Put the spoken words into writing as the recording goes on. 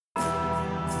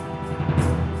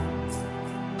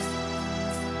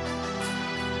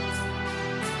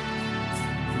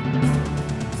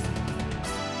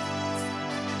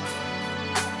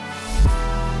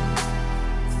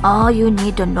All you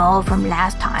need to know from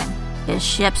last time is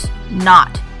ship's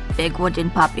not big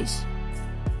wooden puppies.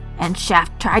 And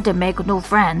Shaft tried to make new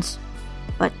friends,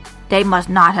 but they must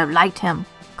not have liked him,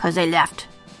 'cause they left.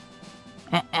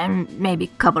 And maybe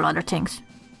a couple other things.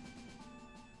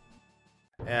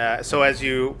 So as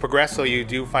you progress, you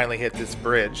do finally hit this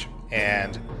bridge,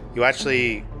 and you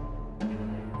actually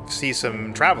see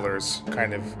some travelers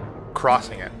kind of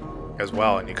crossing it as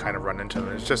well, and you kind of run into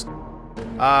them. It's just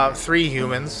 3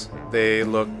 humans.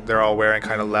 They're all wearing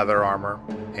kind of leather armor,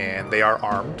 and they are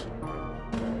armed.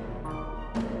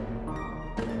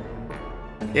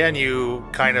 Yeah, and you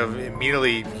kind of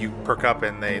immediately you perk up,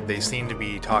 and they seem to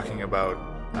be talking about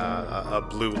a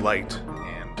blue light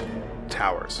and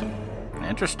towers.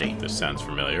 Interesting. This sounds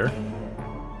familiar.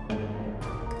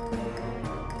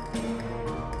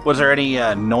 Was there any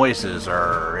noises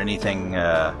or anything?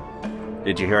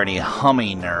 Did you hear any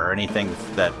humming or anything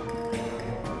that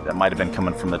might have been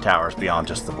coming from the towers beyond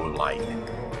just the blue light?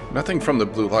 Nothing from the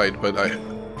blue light, but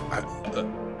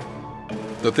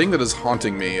the thing that is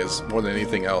haunting me is more than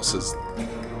anything else is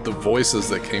the voices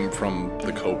that came from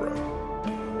the Cobra.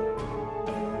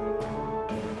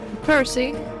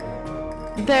 Percy,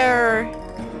 there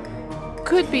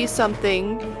could be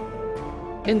something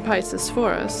in Pisces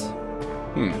for us.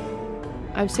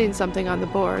 I've seen something on the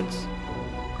boards.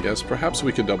 Yes, perhaps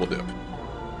we could double dip.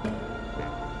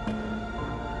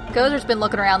 Gozer's been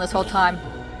looking around this whole time.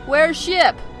 Where's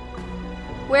Ship?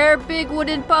 Where big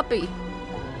wooden puppy?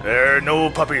 There are no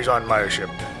puppies on my ship.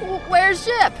 Where's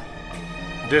Ship?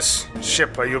 This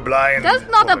ship, are you blind? That's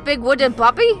not a big wooden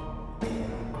puppy.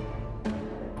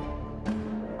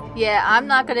 Yeah, I'm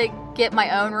not gonna get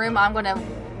my own room. I'm gonna,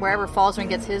 wherever Falzarin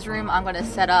gets his room, I'm gonna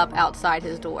set up outside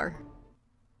his door.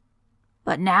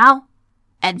 But now,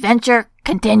 adventure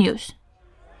continues.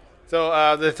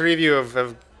 So the 3 of you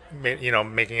have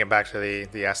making it back to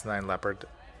the S9 Leopard.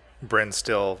 Bryn's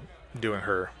still doing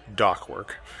her dock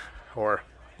work, or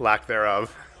lack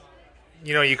thereof.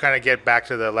 You kind of get back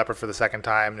to the Leopard for the second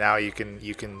time. Now you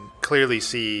can clearly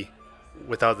see,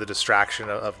 without the distraction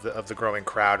of the growing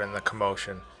crowd and the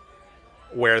commotion,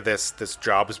 where this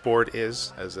jobs board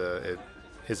is, it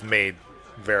is made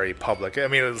very public. I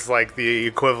mean, it's like the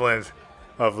equivalent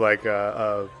of like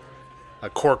a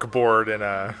cork board in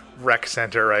a rec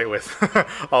center, right, with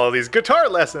all of these guitar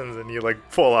lessons, and you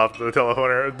like pull off the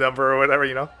telephone number or whatever,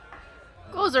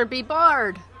 Gozer be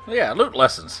barred. Yeah, loot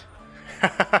lessons.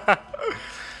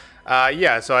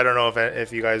 Yeah, so I don't know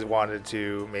if you guys wanted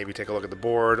to maybe take a look at the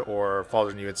board, or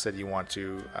Falzarin, you had said you want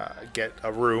to get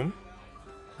a room.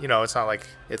 It's not like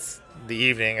it's the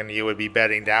evening and you would be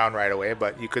bedding down right away,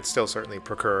 but you could still certainly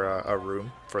procure a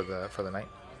room for the night.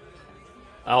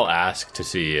 I'll ask to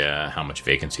see how much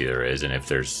vacancy there is, and if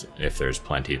there's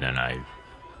plenty, then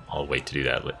I'll wait to do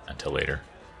that until later.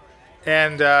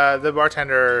 And the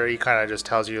bartender, he kind of just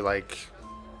tells you, like,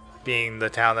 being the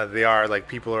town that they are, like,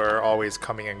 people are always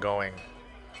coming and going,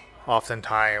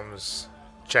 oftentimes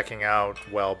checking out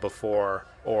well before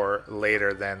or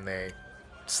later than they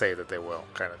say that they will,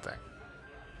 kind of thing.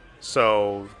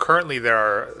 So currently there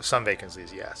are some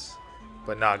vacancies, yes,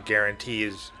 but not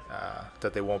guarantees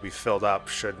that they won't be filled up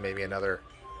should maybe another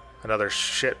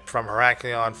ship from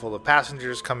Heraklion full of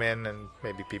passengers come in, and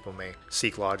maybe people may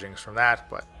seek lodgings from that,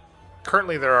 but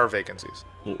currently there are vacancies.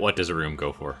 What does a room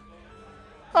go for?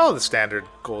 Oh, the standard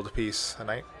gold piece a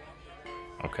night.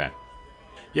 Okay.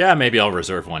 Yeah, maybe I'll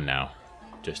reserve one now,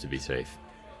 just to be safe.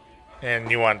 And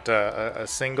you want a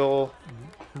single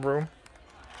room?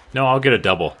 No, I'll get a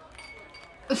double.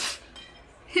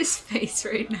 His face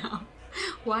right now.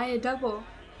 Why a double?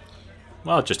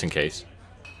 Well, just in case.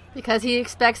 Because he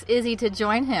expects Izzy to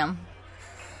join him.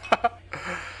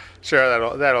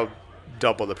 Sure, that'll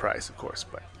double the price, of course,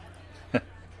 but...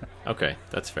 Okay,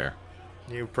 that's fair.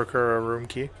 You procure a room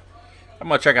key? I'm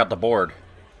gonna check out the board.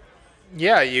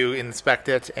 Yeah, you inspect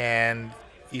it, and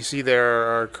you see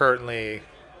there are currently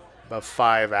about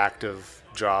 5 active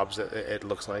jobs, it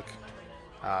looks like,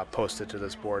 posted to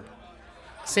this board.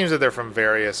 Seems that they're from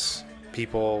various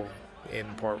people in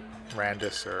Port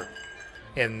Randus, or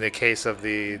in the case of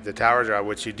the tower job,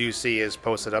 which you do see is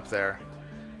posted up there,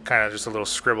 kind of just a little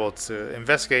scribble to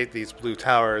investigate these blue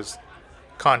towers,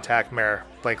 contact Mayor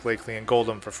Blake Lakely and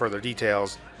Goldham for further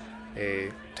details,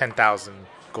 a 10,000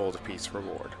 gold apiece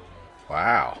reward.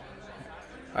 Wow.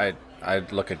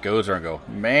 I'd look at Gozer and go,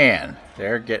 man,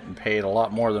 they're getting paid a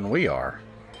lot more than we are.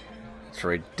 It's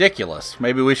ridiculous.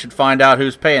 Maybe we should find out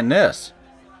who's paying this.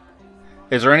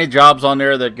 Is there any jobs on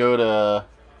there that go to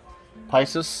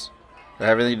Pisces? That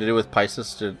have anything to do with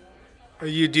Pisces?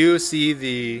 You do see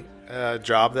the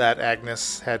job that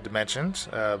Agnes had mentioned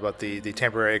about the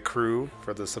temporary crew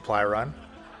for the supply run.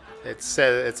 It's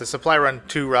a supply run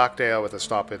to Rockdale with a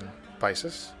stop in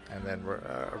Pisces, and then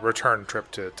a return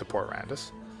trip to Port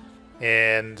Randus.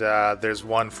 And there's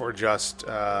one for just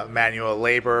manual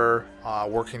labor,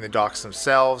 working the docks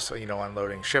themselves, so,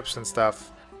 unloading ships and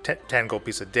stuff. 10 gold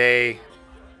piece a day.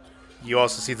 You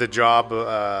also see the job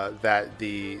that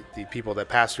the people that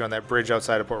passed you on that bridge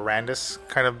outside of Port Randus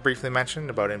kind of briefly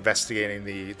mentioned about investigating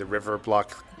the river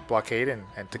blockade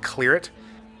and to clear it.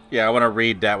 Yeah, I want to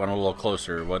read that one a little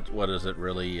closer. What does it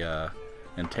really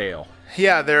entail?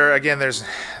 Yeah, there's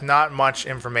not much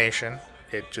information.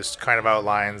 It just kind of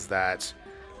outlines that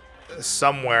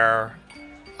somewhere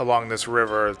along this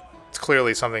river,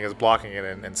 clearly something is blocking it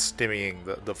and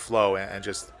stymieing the flow, and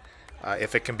just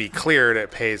if it can be cleared,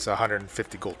 it pays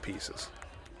 150 gold pieces.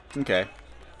 Okay.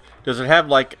 Does it have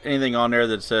like anything on there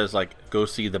that says like go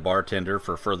see the bartender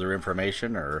for further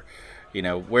information, or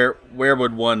where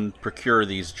would one procure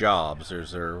these jobs?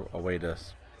 Is there a way to?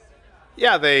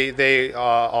 Yeah, they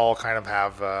all kind of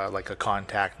have like a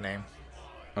contact name.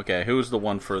 Okay, who's the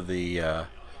one for the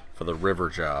river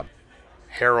job?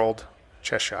 Harold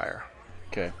Cheshire.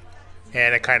 Okay.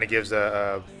 And it kind of gives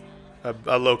a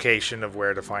location of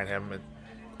where to find him. It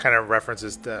kind of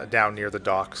references down near the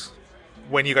docks.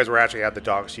 When you guys were actually at the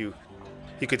docks, you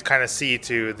could kind of see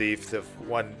to the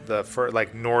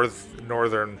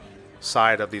northern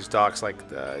side of these docks, like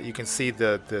you can see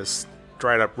this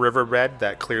dried up riverbed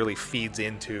that clearly feeds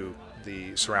into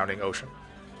the surrounding ocean.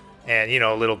 And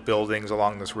little buildings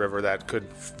along this river that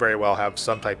could very well have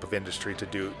some type of industry to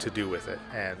do with it,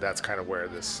 and that's kind of where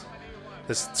this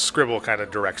scribble kind of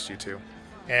directs you to.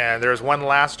 And there's one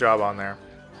last job on there.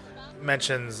 It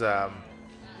mentions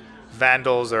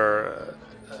vandals are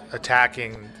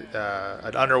attacking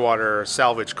an underwater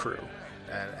salvage crew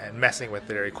and messing with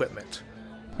their equipment.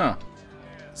 Huh.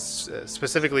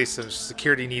 Specifically, some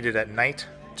security needed at night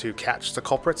to catch the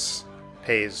culprits.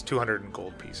 Pays 200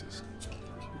 gold pieces.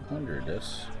 100,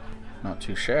 that's not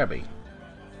too shabby.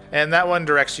 And that one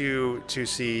directs you to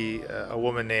see a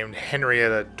woman named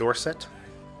Henrietta Dorset,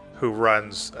 who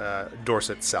runs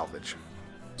Dorset Salvage.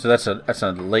 So that's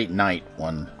a late night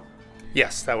one.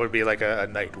 Yes, that would be like a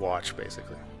night watch,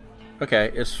 basically.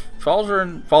 Okay, is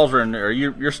Falzarin, or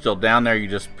you're still down there? You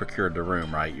just procured the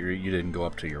room, right? You didn't go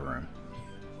up to your room.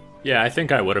 Yeah, I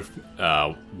think I would have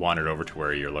wandered over to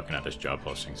where you're looking at this job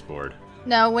postings board.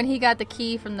 No, when he got the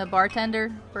key from the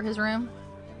bartender for his room,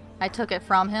 I took it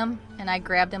from him, and I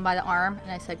grabbed him by the arm,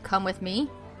 and I said, come with me.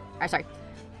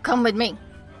 Come with me.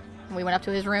 And we went up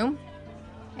to his room,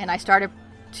 and I started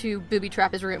to booby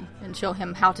trap his room and show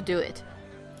him how to do it.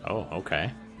 Oh,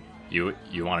 okay. You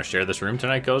want to share this room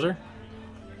tonight, Gozer?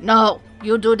 No,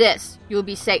 you do this. You'll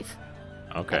be safe.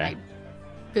 Okay. And I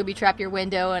booby trap your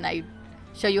window, and I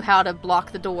show you how to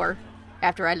block the door.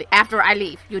 After I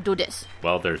leave, you do this.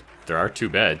 Well, there are 2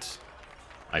 beds.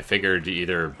 I figured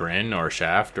either Bryn or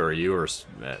Shaft or you or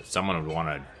someone would want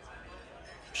to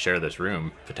share this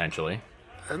room, potentially.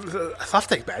 I'd love to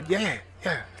take bed. Yeah.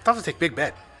 I'd love to take big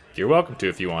bed. You're welcome to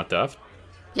if you want, Duff.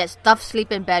 Yes, Duff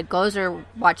sleep in bed, goes or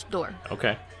watch door.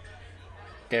 Okay.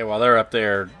 Okay, while they're up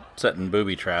there setting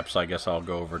booby traps, I guess I'll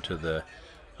go over to the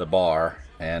bar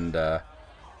and say,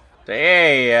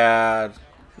 hey,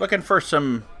 looking for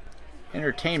some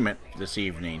entertainment this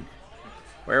evening.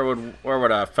 Where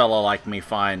would a fellow like me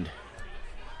find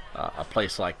a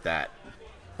place like that?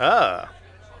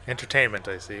 Entertainment,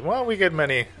 I see. Well, we get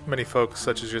many folks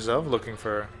such as yourself looking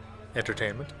for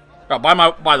entertainment. Oh,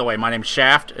 by the way, my name's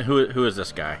Shaft. Who is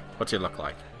this guy? What's he look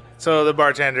like? So the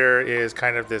bartender is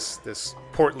kind of this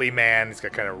portly man. He's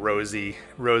got kind of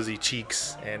rosy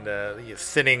cheeks and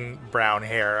thinning brown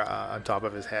hair on top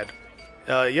of his head.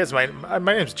 Yes, my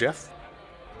name's Jeff.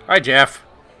 Hi, Jeff.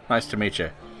 Nice to meet you.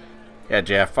 Yeah,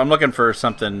 Jeff. I'm looking for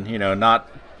something, something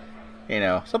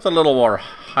a little more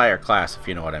higher class, if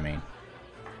you know what I mean.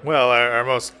 Well, our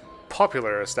most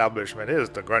popular establishment is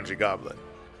the Grungy Goblin.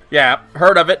 Yeah,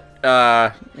 heard of it.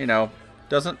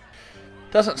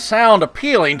 Doesn't sound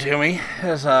appealing to me.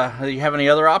 Do you have any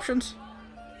other options?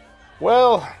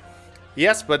 Well,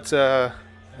 yes, but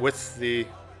with the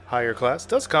higher class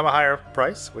does come a higher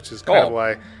price, which is kind of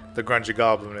why the Grungy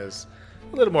Goblin is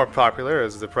a little more popular,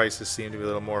 as the prices seem to be a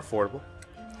little more affordable.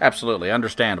 Absolutely,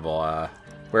 understandable.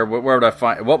 Where would I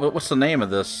find... What's the name of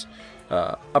this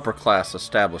upper class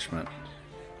establishment?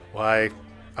 Why,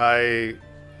 I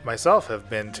myself have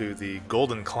been to the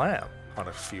Golden Clam on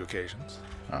a few occasions.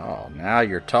 Oh, now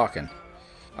you're talking.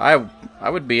 I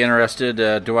would be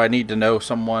interested. Do I need to know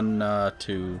someone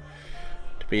to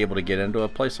be able to get into a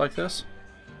place like this?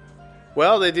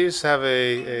 Well, they do have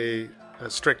a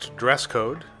strict dress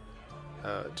code.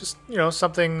 Just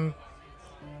something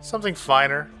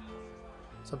finer,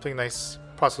 something nice.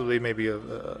 Possibly maybe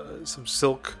some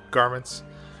silk garments.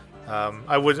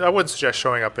 I wouldn't suggest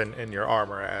showing up in your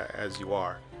armor as you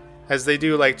are, as they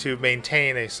do like to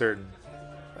maintain a certain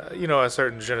a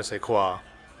certain je ne sais quoi.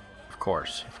 Of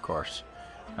course.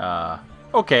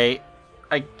 Okay,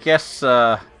 I guess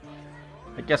the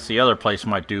other place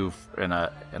might do in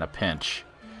a pinch.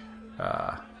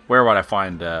 Where would I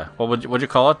find what would you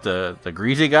call it? The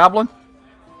greasy goblin?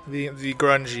 The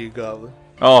grungy goblin.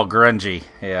 Oh, grungy.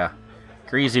 Yeah,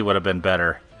 greasy would have been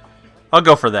better. I'll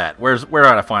go for that. Where would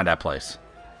I find that place?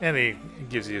 And he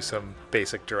gives you some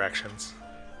basic directions.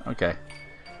 Okay.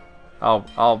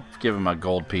 I'll give him a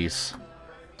gold piece.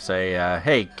 Say,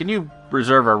 hey, can you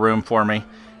reserve a room for me?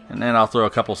 And then I'll throw a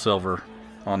couple silver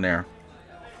on there.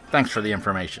 Thanks for the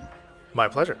information. My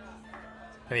pleasure.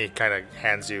 And he kind of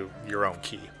hands you your own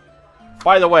key.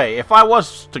 By the way, if I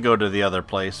was to go to the other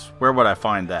place, where would I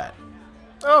find that?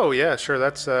 Oh yeah, sure.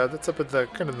 That's up at the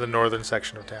kind of the northern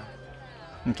section of town.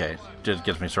 Okay, just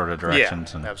gives me sort of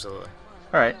directions. Yeah, absolutely.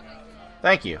 All right,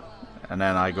 thank you. And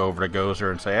then I go over to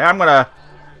Gozer and say, I'm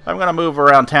gonna move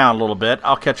around town a little bit.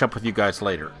 I'll catch up with you guys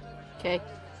later. Okay.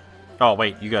 Oh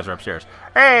wait, you guys are upstairs.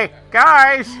 Hey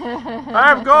guys,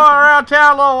 I'm going around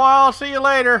town a little while. I'll see you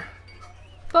later.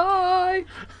 Bye.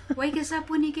 Wake us up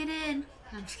when you get in.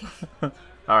 I'm just kidding.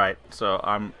 All right, so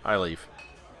I leave.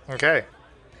 Okay.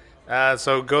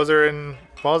 So Gozer and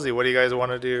Ballsy, what do you guys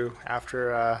want to do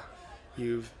after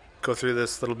you go through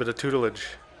this little bit of tutelage?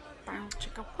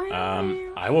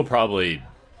 I will probably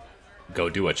go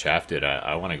do what Shaft did.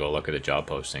 I want to go look at the job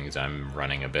postings. I'm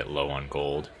running a bit low on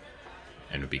gold,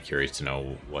 and would be curious to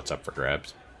know what's up for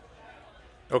grabs.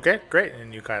 Okay, great.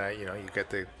 And you kind of, you get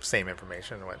the same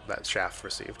information that Shaft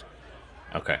received.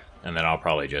 Okay, and then I'll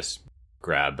probably just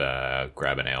grab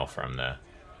an ale from the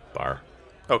bar.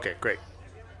 Okay, great.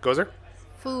 Gozer?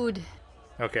 Food.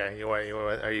 Okay,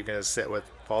 are you gonna sit with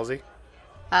Falsey?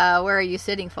 Where are you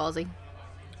sitting, Falsey?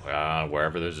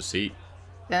 Wherever there's a seat.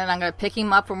 Then I'm gonna pick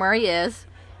him up from where he is,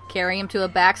 carry him to a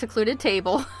back secluded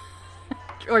table,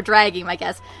 or drag him, I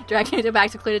guess. Drag him to a back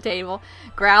secluded table,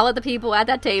 growl at the people at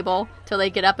that table till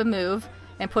they get up and move,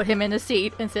 and put him in a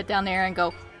seat and sit down there and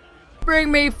go,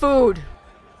 "Bring me food."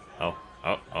 Oh,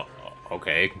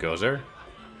 okay, Gozer.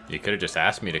 You could have just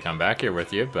asked me to come back here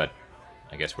with you, but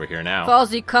I guess we're here now.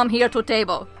 Falsey, come here to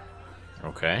table.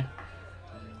 Okay.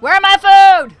 Where my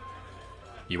food?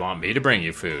 You want me to bring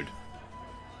you food?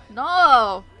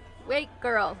 No. Wait,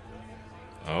 girl.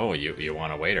 Oh, you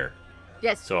want a waiter?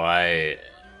 Yes. So I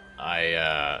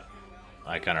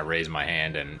kind of raise my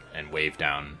hand and wave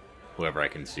down whoever I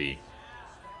can see.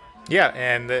 Yeah,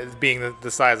 and being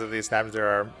the size of the establishment, there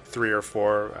are 3 or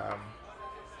 4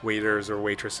 waiters or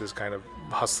waitresses kind of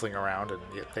hustling around, and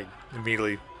yet they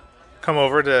immediately come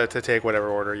over to take whatever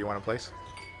order you want to place.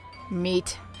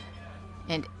 Meat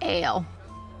and ale.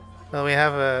 Well, we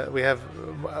have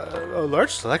a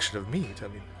large selection of meat. I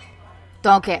mean,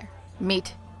 don't care.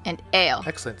 Meat and ale.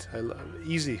 Excellent.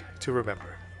 Easy to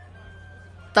remember.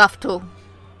 Stuff too.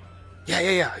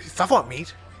 Yeah. Stuff what?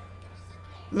 Meat.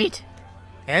 Meat.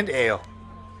 And ale.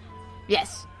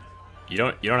 Yes. You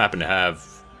don't happen to have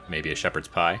maybe a shepherd's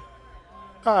pie?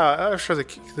 I'm sure the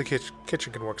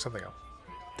kitchen can work something out.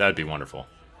 That'd be wonderful.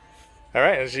 All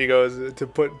right, and she goes to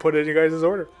put in you guys'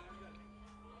 order.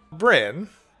 Bryn,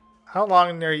 how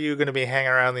long are you going to be hanging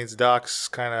around these docks,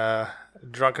 kind of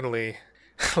drunkenly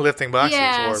lifting boxes?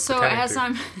 Yeah, or so as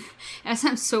to?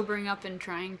 I'm sobering up and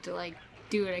trying to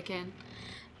do what I can.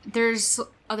 There's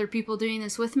other people doing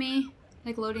this with me,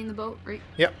 loading the boat, right?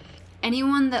 Yep.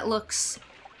 Anyone that looks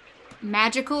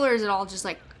magical, or is it all just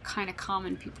kind of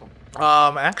common people?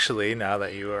 Actually, now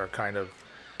that you are kind of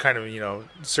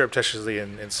surreptitiously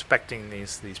inspecting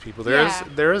these people,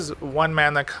 there is one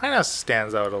man that kind of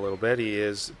stands out a little bit. He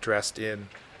is dressed in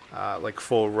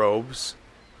full robes,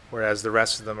 whereas the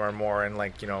rest of them are more in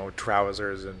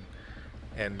trousers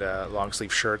and long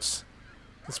sleeve shirts.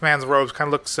 This man's robes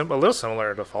kind of look a little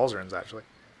similar to Falzarin's, actually.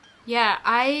 Yeah,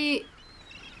 I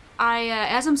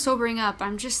as I'm sobering up,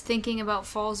 I'm just thinking about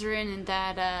Falzarin and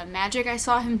that magic I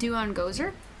saw him do on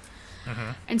Gozer.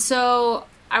 Mm-hmm. And so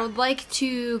I would like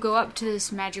to go up to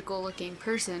this magical-looking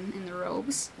person in the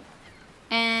robes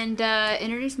and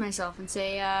introduce myself and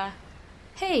say,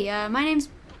 hey, my name's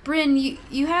Bryn.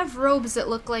 You have robes that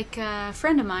look like a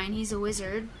friend of mine. He's a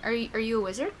wizard. Are you a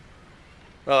wizard?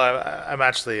 Well, I'm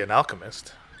actually an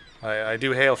alchemist. I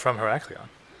do hail from Heraklion.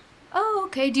 Oh,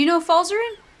 okay. Do you know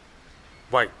Falzarin?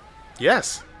 Why,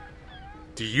 yes.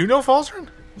 Do you know Falzarin?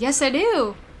 Yes, I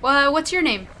do. Well, what's your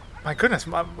name? My goodness,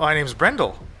 my name's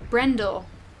Brendel. Brendel.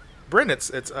 Bryn,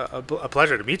 it's a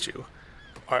pleasure to meet you.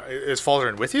 Is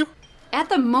Falzarin with you? At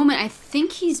the moment, I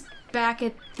think he's back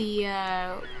at the,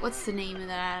 what's the name of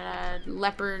that,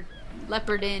 Leopard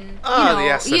Inn? Oh, the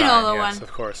Asinine, you know the yes, one.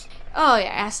 Of course. Oh,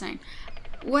 yeah, Asinine.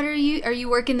 What are you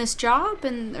working this job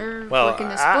or working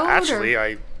this boat? Actually,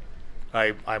 I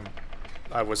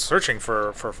was searching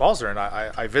for Falzarin.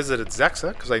 I visited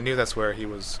Zexa because I knew that's where he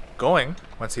was going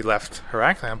once he left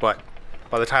Heraklion, but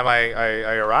by the time I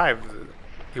arrived,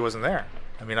 he wasn't there.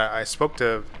 I mean, I spoke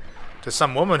to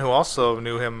some woman who also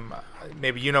knew him.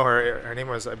 Maybe you know her. Her name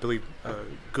was, I believe,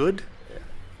 Good?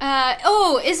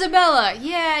 Isabella.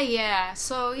 Yeah.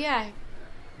 So, yeah.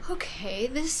 Okay,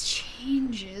 this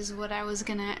changes what I was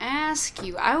gonna ask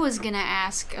you. I was gonna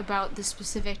ask about the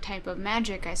specific type of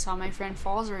magic I saw my friend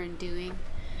Falzarin doing.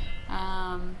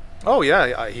 Oh,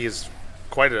 yeah, he's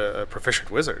quite a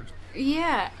proficient wizard.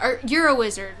 Yeah. You're a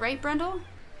wizard, right, Brendel?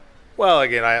 Well,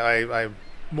 again, I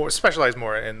specialize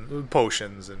more in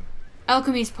potions and...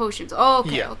 Alchemy's potions. Oh,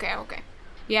 okay, Yeah. okay.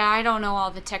 Yeah, I don't know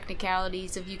all the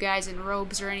technicalities of you guys in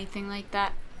robes or anything like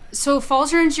that. So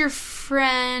Falzarin's your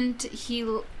friend. He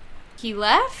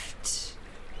left?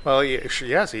 Well,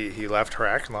 yes, he left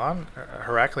Heraklion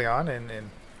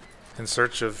in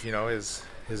search of,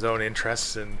 his own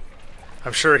interests, and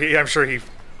I'm sure he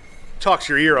talks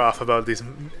your ear off about these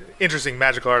interesting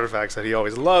magical artifacts that he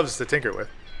always loves to tinker with.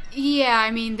 Yeah,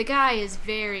 I mean, the guy is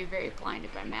very, very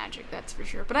blinded by magic, that's for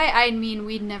sure. But I mean,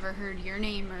 we'd never heard your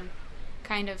name or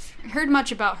kind of heard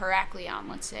much about Heraklion,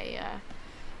 let's say.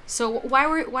 So why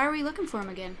were you looking for him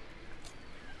again?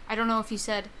 I don't know if you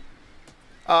said.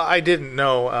 I didn't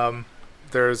know.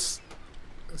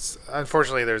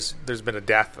 Unfortunately, there's been a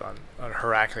death on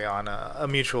Heraklion. A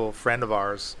mutual friend of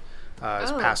ours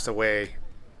has passed away.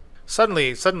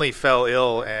 Suddenly fell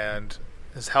ill, and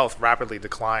his health rapidly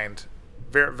declined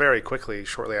very, very quickly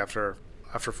shortly after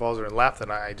Falzarin left. And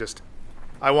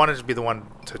I wanted to be the one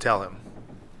to tell him.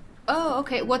 Oh,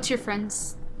 okay. What's your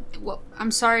friend's? Well,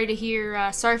 I'm sorry to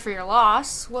hear. Sorry for your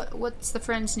loss. What's the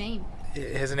friend's name?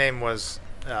 His name was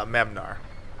Memnar.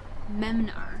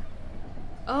 Memnar.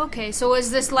 Okay, so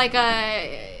is this like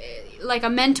a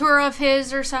mentor of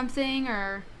his or something,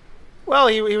 or? Well,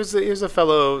 he was a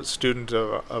fellow student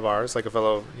of ours, like a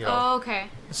fellow okay.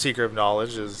 seeker of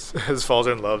knowledge, as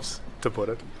Falzarin loves to put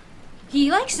it. He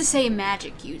likes to say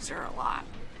magic user a lot.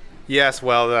 Yes,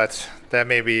 well, that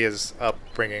may be his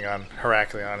upbringing on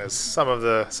Heraklion. Is some of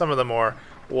the more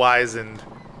wizened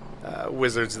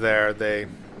wizards there, they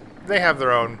have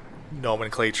their own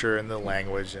nomenclature in the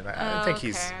language, and I think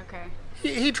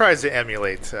he tries to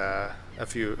emulate a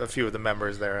few of the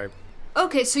members there.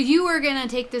 Okay, so you were gonna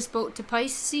take this boat to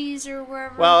Pisces or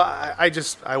wherever? Well,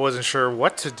 I wasn't sure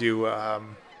what to do. I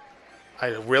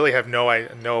really have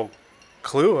no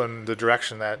clue in the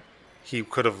direction that he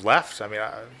could have left. I mean,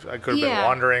 I could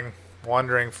have been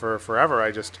wandering for forever.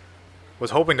 I just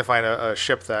was hoping to find a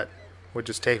ship that would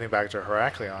just take me back to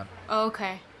Heraklion.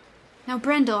 Okay. Now,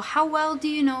 Brendel, how well do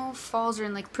you know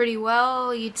Falzarin? Like, pretty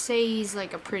well? You'd say he's,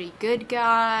 like, a pretty good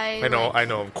guy? I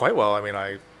know him quite well. I mean,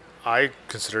 I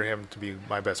consider him to be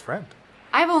my best friend.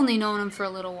 I've only known him for a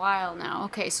little while now.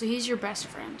 Okay, so he's your best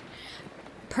friend.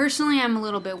 Personally, I'm a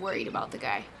little bit worried about the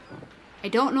guy. I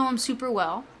don't know him super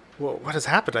well. Well, what has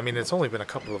happened? I mean, it's only been a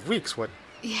couple of weeks. What?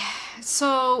 Yeah,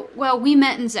 so, well, we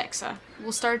met in Zexa.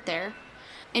 We'll start there.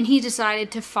 And he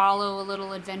decided to follow a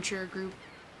little adventure group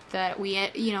that we,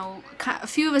 a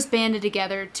few of us banded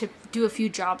together to do a few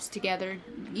jobs together,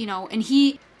 and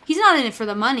he's not in it for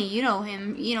the money, you know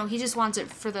him, he just wants it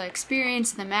for the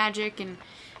experience and the magic and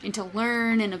to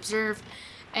learn and observe.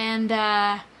 And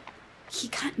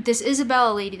this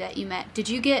Isabella lady that you met, did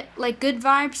you get, like, good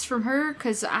vibes from her?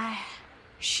 Because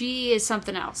she is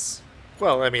something else.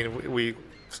 Well, I mean, we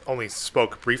only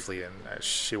spoke briefly, and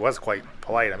she was quite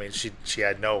polite. I mean, she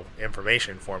had no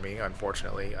information for me,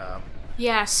 unfortunately.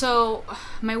 Yeah, so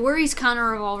my worries kind of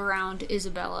revolve around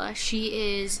Isabella.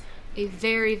 She is a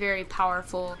very, very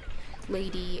powerful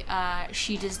lady.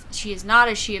 She is not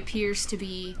as she appears to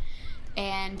be.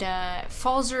 And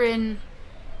Falzarin,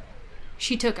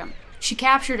 she took him. She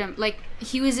captured him. Like,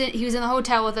 he was in the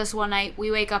hotel with us one night. We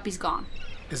wake up, he's gone.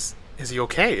 Is he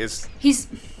okay?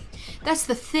 That's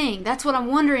the thing. That's what I'm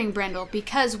wondering, Brendel,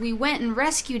 because we went and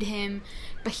rescued him,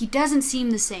 but he doesn't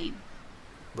seem the same.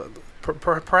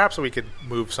 Perhaps we could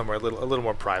move somewhere a little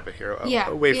more private here,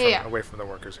 away from the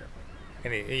workers here.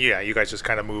 And you guys just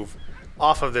kind of move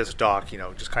off of this dock,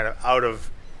 just kind of out of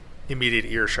immediate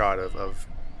earshot of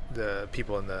the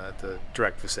people in the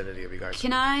direct vicinity of you guys.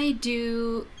 Can I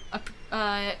do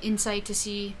a insight to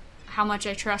see how much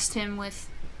I trust him with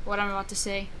what I'm about to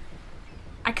say?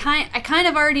 I kind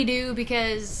of already do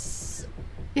because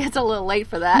Yeah, it's a little late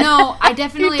for that. no, I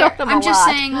definitely. You told them I'm a just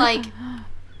lot. saying, like,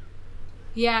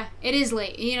 yeah, it is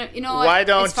late. You know what? Why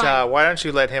It's fine. don't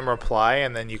you let him reply,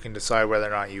 and then you can decide whether or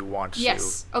not you want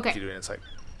Yes, to okay. do an insight.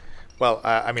 Well,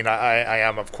 I mean, I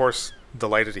am of course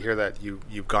delighted to hear that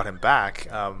you've got him back.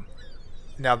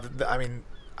 Now, I mean,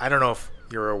 I don't know if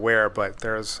you're aware, but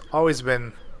there's always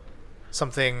been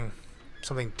something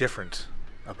different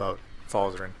about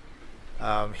Falzarin.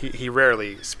 He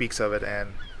rarely speaks of it,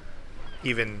 and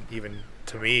even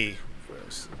to me,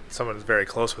 someone who's very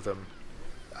close with him,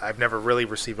 I've never really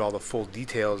received all the full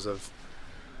details of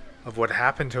what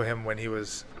happened to him when he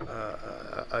was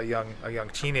a young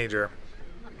teenager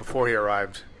before he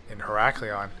arrived in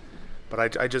Heraklion.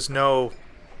 But I just know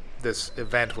this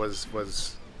event was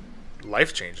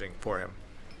life-changing for him.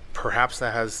 Perhaps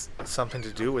that has something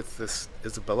to do with this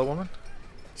Isabella woman?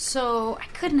 So I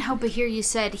couldn't help but hear you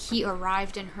said he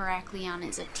arrived in Heraklion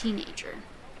as a teenager.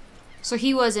 So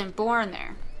he wasn't born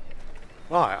there.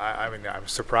 Well, I mean, I'm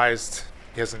surprised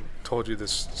he hasn't told you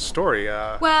this story.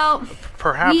 Well,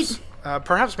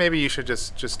 Perhaps maybe you should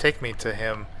just take me to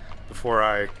him before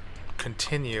I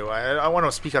continue. I want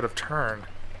to speak out of turn.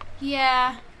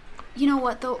 yeah. You know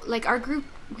what though? Like our group,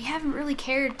 we haven't really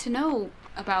cared to know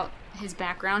about his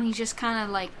background. He's just kind of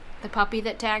like the puppy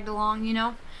that tagged along, you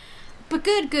know. But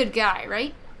good guy,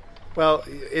 right? Well,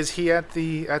 is he at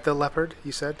the Leopard?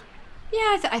 You said.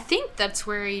 Yeah, I think that's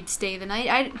where he'd stay the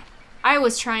night. I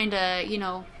was trying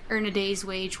to, earn a day's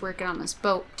wage working on this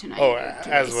boat tonight. Oh,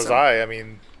 today, as was so- I. I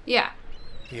mean, Yeah.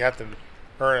 you have to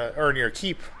earn your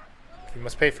keep. You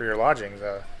must pay for your lodgings.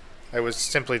 I was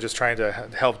simply just trying to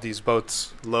help these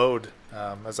boats load,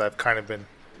 as I've kind of been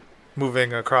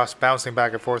moving across, bouncing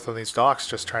back and forth on these docks,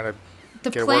 just trying to The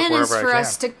get work plan is wherever I for can.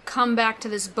 us to come back to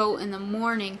this boat in the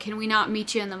morning. Can we not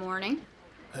meet you in the morning?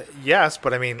 Yes,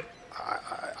 but I mean,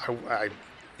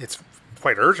 it's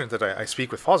quite urgent that I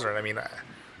speak with Falzarin. I mean,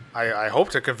 I hope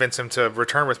to convince him to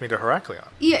return with me to Heraklion.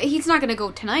 Yeah, he's not going to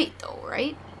go tonight, though,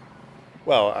 right?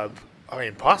 Well, I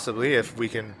mean, possibly if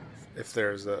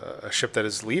there's a ship that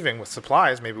is leaving with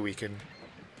supplies, maybe we can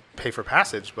pay for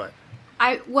passage. But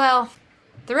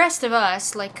The rest of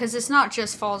us, because it's not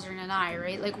just Falzarin and I,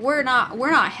 right? Like, we're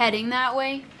not heading that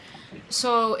way.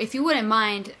 So, if you wouldn't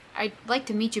mind, I'd like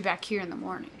to meet you back here in the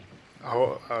morning.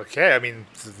 oh, okay. I mean,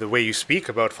 the way you speak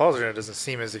about Falzarin, it doesn't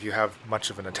seem as if you have much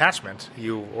of an attachment,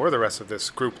 you or the rest of this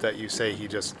group that you say he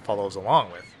just follows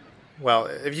along with. Well,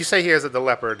 if you say he is at the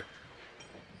Leopard,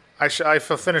 I shall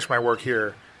finish my work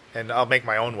here, and I'll make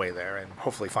my own way there, and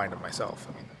hopefully find him myself.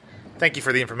 I mean, thank you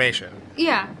for the information.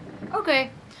 Yeah. Okay.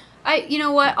 You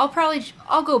know what?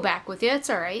 I'll go back with you. It's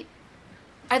all right.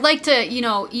 I'd like to,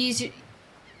 ease you.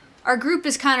 Our group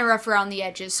is kind of rough around the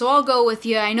edges, so I'll go with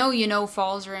you. I know you know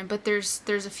Falzarin, but there's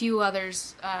a few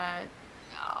others.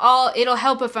 It'll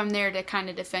help if I'm there to kind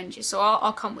of defend you, so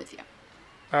I'll come with you.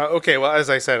 Okay, well,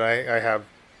 as I said, I have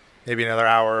maybe another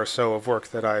hour or so of work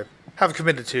that I have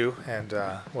committed to, and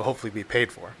will hopefully be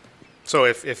paid for. So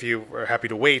if you are happy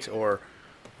to wait, or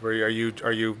are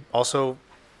you also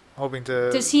hoping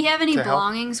to? Does he have any to help?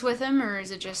 belongings with him, or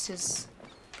is it just his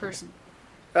person?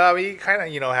 He kind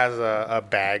of, has a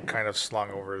bag kind of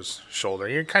slung over his shoulder.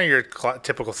 You're kind of your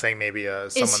typical thing, maybe.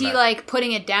 Is he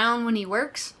putting it down when he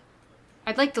works?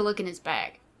 I'd like to look in his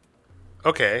bag.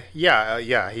 Okay,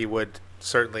 yeah, he would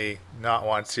certainly not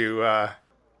want to.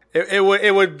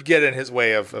 It would get in his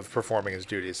way of performing his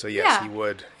duties. So yes,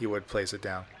 Yeah. he would place it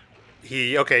down.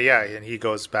 And he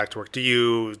goes back to work. Do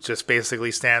you just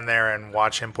basically stand there and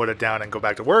watch him put it down and go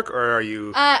back to work, or are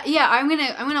you? Yeah, I'm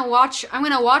gonna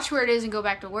watch where it is and go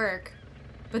back to work.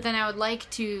 But then I would like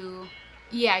to,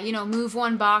 move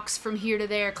one box from here to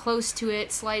there, close to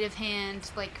it, sleight of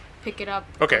hand, pick it up.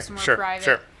 go Okay, somewhere sure.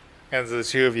 private. And the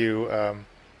two of you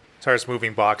starts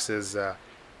moving boxes.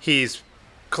 He's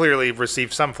clearly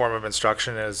received some form of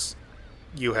instruction, as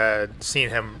you had seen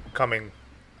him coming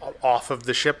off of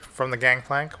the ship from the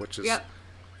gangplank, which is Yep.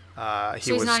 he So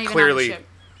he's was not even clearly on the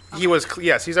ship. he was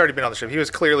yes, he's already been on the ship. He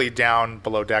was clearly down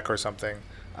below deck or something,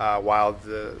 while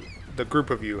the group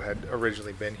of you had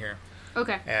originally been here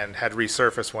Okay. and had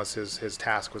resurfaced once his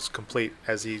task was complete,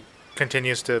 as he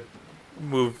continues to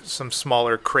move some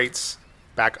smaller crates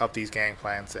back up these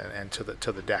gangplanks and to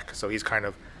the deck. So he's kind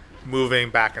of moving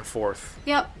back and forth.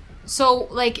 Yep. So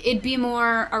it'd be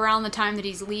more around the time that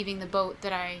he's leaving the boat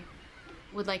that I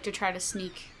would like to try to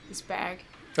sneak his bag.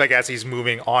 Like as he's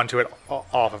moving onto it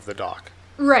off of the dock.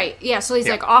 Right. Yeah. So he's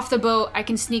Yeah. off the boat. I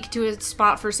can sneak to a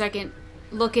spot for a second,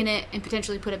 look in it, and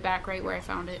potentially put it back right where I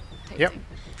found it. Type Yep. thing.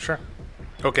 Sure.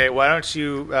 Okay, why don't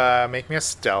you make me a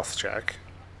stealth check?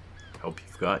 Hope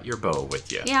you've got your bow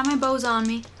with you. Yeah, my bow's on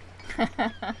me.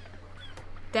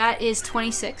 That is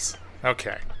 26.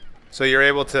 Okay. So you're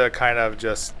able to kind of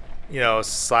just,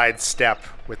 sidestep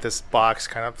with this box,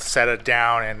 kind of set it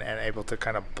down and able to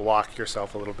kind of block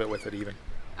yourself a little bit with it even.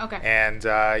 Okay. And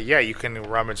you can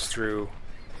rummage through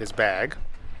his bag.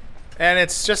 And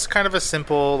it's just kind of a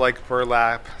simple,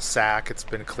 burlap sack. It's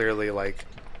been clearly,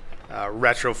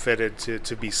 retrofitted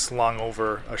to be slung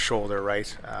over a shoulder,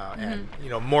 right? And,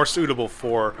 more suitable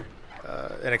for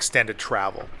an extended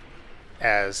travel.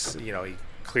 As, he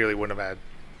clearly wouldn't have had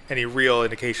any real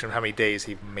indication of how many days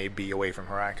he may be away from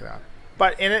Heraklion.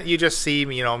 But in it, you just see,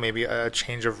 maybe a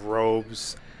change of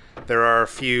robes. There are a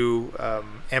few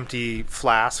empty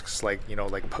flasks,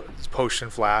 potion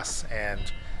flasks,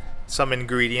 and some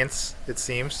ingredients, it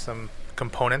seems, some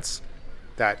components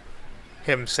that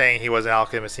him saying he was an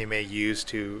alchemist he may use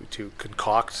to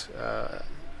concoct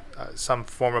some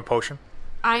form of potion.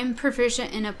 I'm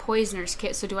proficient in a poisoner's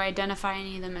kit, so do I identify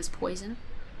any of them as poison?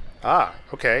 Ah,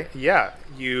 okay. Yeah,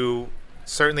 you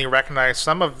certainly recognize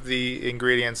some of the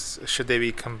ingredients, should they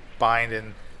be combined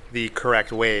in the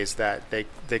correct ways, that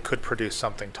they could produce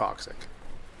something toxic.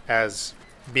 As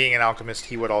being an alchemist,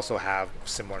 he would also have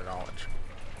similar knowledge.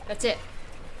 That's it.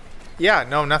 Yeah,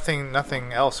 no,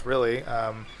 nothing else really.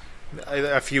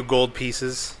 A few gold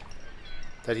pieces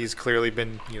that he's clearly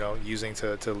been, using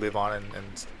to live on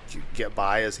and get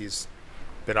by as he's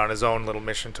been on his own little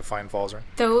mission to find Falzarin.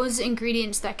 Those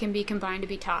ingredients that can be combined to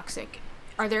be toxic,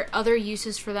 are there other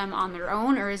uses for them on their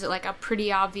own, or is it a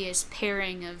pretty obvious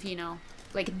pairing of,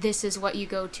 this is what you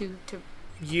go to?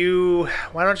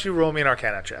 Why don't you roll me an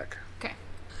Arcana check? Okay.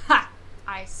 Ha!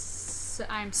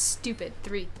 I'm stupid.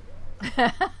 3.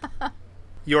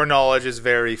 Your knowledge is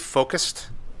very focused,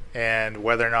 and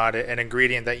whether or not an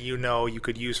ingredient that you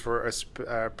could use for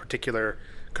a particular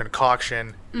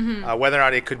concoction, whether or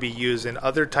not it could be used in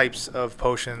other types of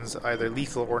potions, either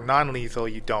lethal or non-lethal,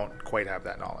 you don't quite have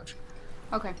that knowledge.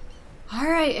 Okay.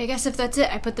 Alright, I guess if that's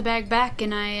it, I put the bag back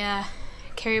and I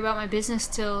carry about my business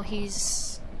till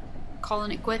he's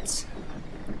calling it quits.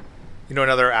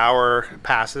 Another hour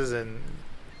passes and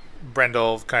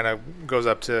Brendel kind of goes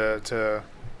up to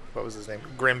what was his name?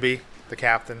 Grimby, the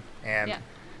captain, and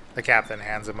the captain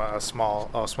hands him a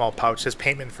small pouch, his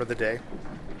payment for the day.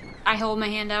 I hold my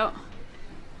hand out.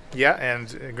 Yeah, and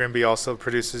Grimby also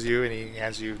produces you, and he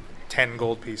hands you 10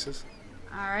 gold pieces.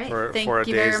 All right. Thank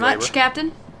you very much, labor.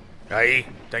 Captain. Aye,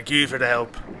 thank you for the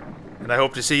help. And I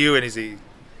hope to see you, and he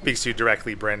speaks to you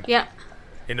directly, Bryn. Yep.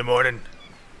 In the morning.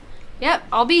 Yep,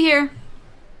 I'll be here.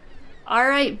 All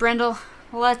right, Brendel.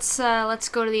 Let's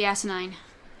go to the Asinine.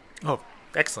 Oh,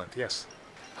 excellent, yes.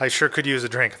 I sure could use a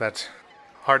drink. That's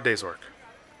hard day's work.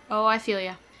 Oh, I feel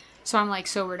ya. So I'm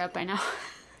sobered up by now.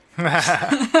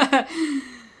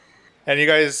 And you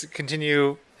guys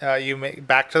continue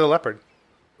back to the Leopard.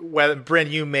 Bryn,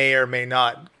 you may or may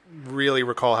not really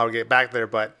recall how to get back there,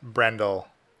 but Brendel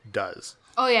does.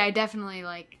 Oh yeah, I definitely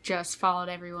just followed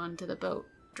everyone to the boat,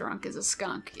 drunk as a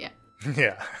skunk. Yeah.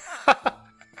 Yeah.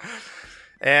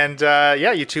 And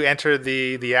you two enter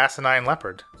the Asinine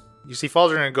Leopard. You see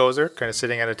Falzarin and Gozer kind of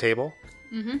sitting at a table.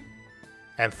 Mm-hmm.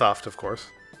 And Thuft, of course.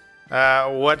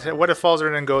 What have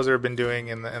Falzarin and Gozer been doing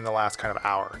in the last kind of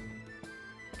hour?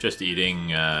 Just eating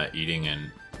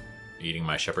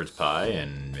my shepherd's pie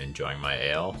and enjoying my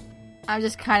ale. I'm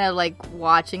just kind of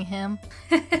watching him,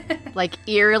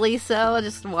 eerily so,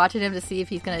 just watching him to see if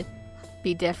he's gonna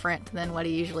be different than what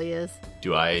he usually is.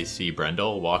 Do I see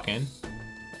Brendel walk in?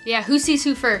 Yeah, who sees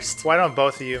who first? Why don't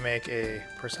both of you make a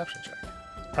perception check?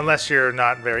 Unless you're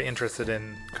not very interested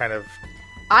in kind of...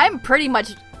 I'm pretty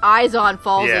much eyes on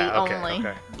Falsey only.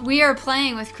 Okay. We are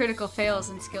playing with critical fails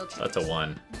and skill checks. That's a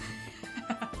 1.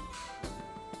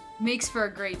 Makes for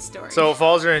a great story. So,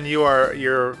 Falzarin,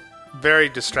 you're very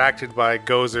distracted by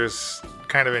Gozer's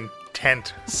kind of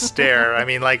intent stare. I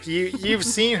mean, you've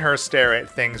seen her stare at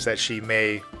things that she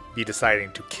may be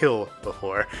deciding to kill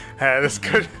before. This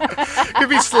could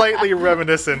be slightly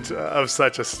reminiscent of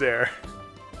such a stare.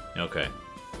 Okay.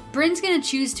 Bryn's gonna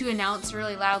choose to announce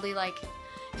really loudly,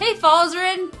 "Hey,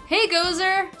 Falzarin! Hey,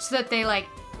 Gozer!" so that they,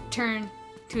 turn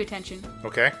to attention.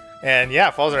 Okay. And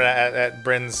Falzarin, at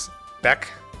Bryn's beck,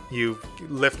 you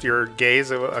lift your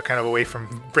gaze kind of away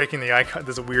from breaking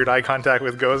this weird eye contact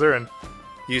with Gozer, and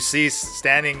you see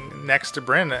standing next to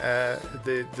Bryn,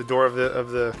 the door of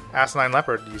the Asinine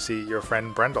Leopard, you see your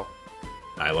friend Brendel.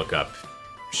 I look up,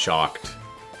 shocked,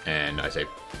 and I say,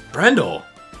 Brendel,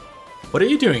 what are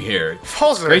you doing here?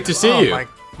 Falzarin, great to see you.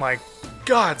 My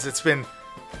gods,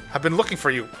 I've been looking for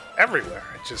you everywhere.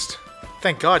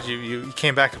 Thank God you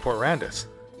came back to Port Randus.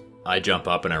 I jump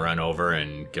up and I run over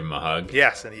and give him a hug.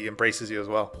 Yes, and he embraces you as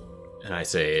well. And I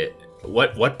say,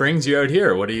 "What brings you out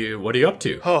here? What are you up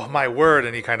to?" Oh, my word.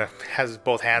 And he kind of has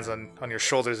both hands on your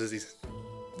shoulders as he's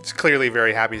clearly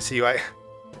very happy to see you.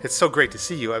 It's so great to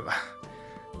see you.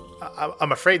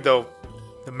 I'm afraid, though,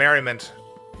 the merriment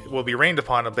will be rained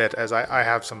upon a bit, as I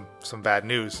have some bad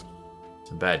news.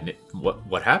 Some bad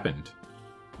what happened?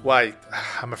 Why,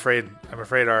 I'm afraid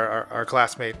our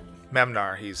classmate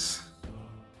Memnar,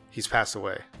 he's passed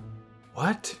away.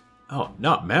 What? Oh,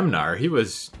 not Memnar. He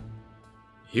was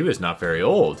not very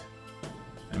old.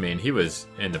 I mean, he was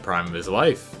in the prime of his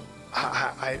life.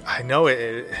 I know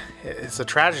it's a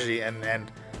tragedy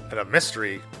and a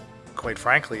mystery, quite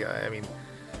frankly. I mean,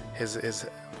 his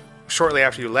shortly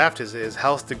after you left, his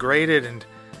health degraded, and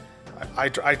I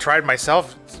tried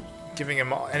myself, giving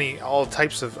him all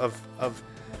types of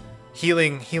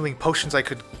healing potions I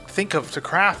could think of to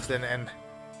craft, and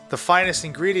the finest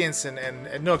ingredients and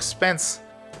at no expense,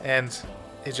 and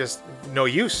it just no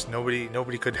use.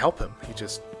 Nobody could help him.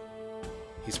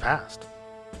 He's passed.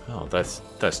 Oh,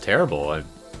 that's terrible.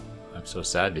 I'm so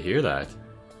sad to hear that.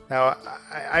 Now,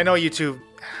 I know you two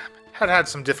had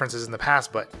some differences in the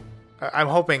past, but I'm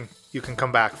hoping you can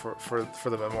come back for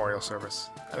the memorial service.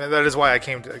 I mean, that is why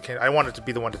I wanted to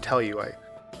be the one to tell you.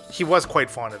 He was quite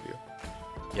fond of you.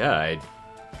 Yeah,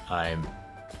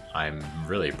 I'm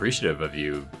really appreciative of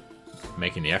you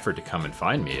making the effort to come and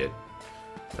find me.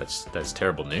 That's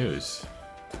terrible news.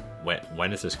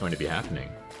 When is this going to be happening?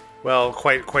 Well,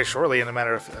 quite shortly, in a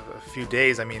matter of a few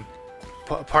days. I mean,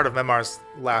 part of Memmar's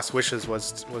last wishes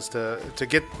was to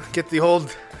get the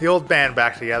old band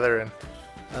back together, and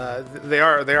they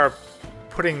are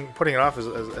putting it off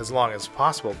as long as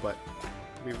possible. But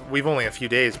we've only a few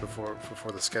days before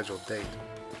the scheduled date.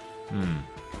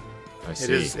 I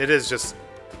see. It is just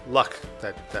luck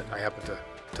that I happened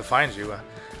to find you,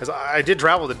 as I did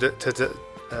travel to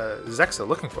Zexa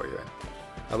looking for you. And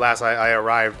alas, I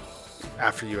arrived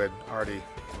after you had already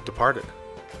departed.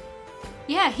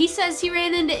 Yeah, he says he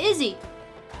ran into Izzy.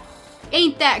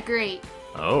 Ain't that great?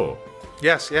 Oh.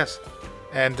 Yes.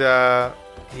 And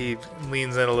he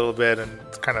leans in a little bit and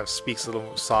kind of speaks a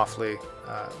little softly.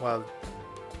 Well,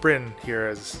 Bryn here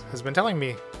has been telling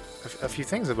me a few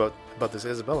things about this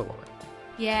Isabella woman.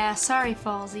 Yeah, sorry,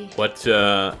 Falsey.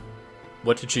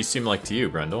 What did she seem like to you,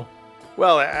 Brendel?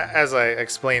 Well, as I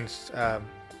explained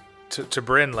to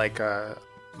Bryn,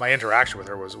 my interaction with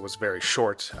her was very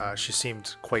short. She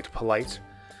seemed quite polite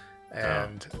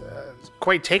and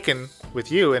quite taken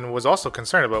with you, and was also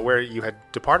concerned about where you had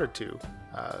departed to.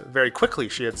 Very quickly,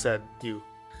 she had said you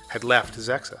had left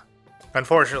Zexa.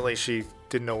 Unfortunately, she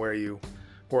didn't know where you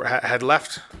had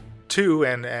left to,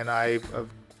 and I, of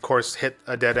course, hit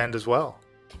a dead end as well.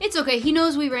 It's okay. He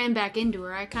knows we ran back into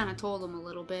her. I kind of told him a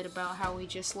little bit about how we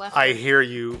just left I her. hear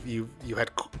you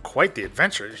had quite the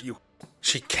adventure.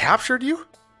 She captured you?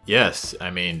 Yes, I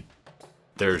mean,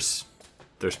 there's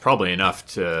probably enough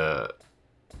to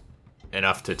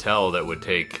tell that would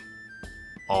take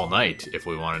all night if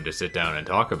we wanted to sit down and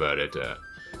talk about it.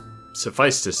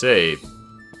 Suffice to say,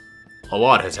 a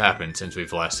lot has happened since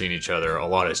we've last seen each other. A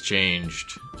lot has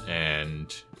changed,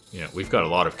 and we've got a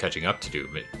lot of catching up to do.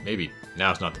 Maybe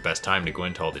now's not the best time to go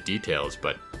into all the details,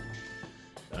 but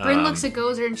Bryn looks at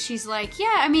Gozer and she's like,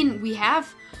 "Yeah, I mean,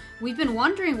 we've been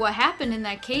wondering what happened in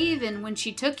that cave, and when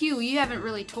she took you. You haven't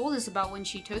really told us about when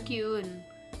she took you, and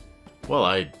well,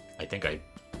 I think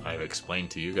I've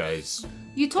explained to you guys.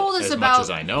 You told us as about much as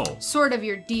I know. Sort of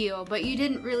your deal, but you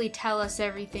didn't really tell us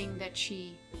everything that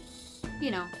she,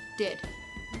 did.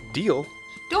 Deal?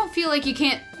 Don't feel like you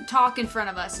can't talk in front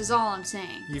of us, is all I'm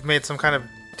saying. You've made some kind of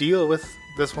deal with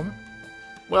this woman?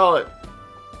 Well,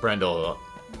 Brendel,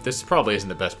 this probably isn't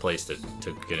the best place to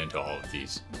get into all of the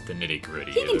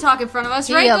nitty-gritty. He can talk in front of us,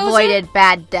 He right, Gozer? avoided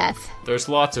bad death. There's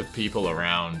lots of people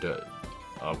around,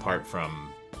 apart from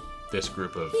this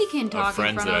group of He can talk in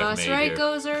friends front that of I've us, made right, here.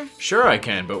 Gozer? Sure I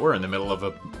can, but we're in the middle of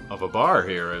a bar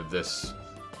here of this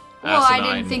Well, I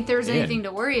asinine didn't think there was inn. anything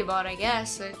to worry about, I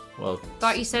guess. I Well,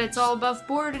 thought you said it's all above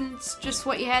board and it's just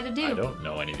what you had to do. I don't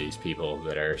know any of these people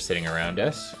that are sitting around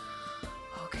us.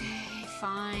 Okay,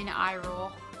 fine, I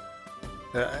roll.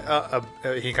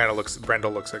 He kind of looks.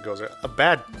 Brendel looks at Gozer. A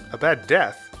bad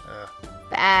death.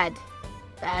 Bad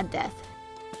death.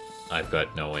 I've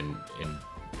got no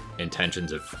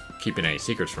intentions of keeping any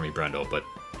secrets from you, Brendel, but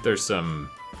there's some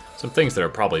things that are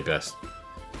probably best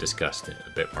discussed a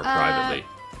bit more privately.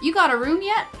 You got a room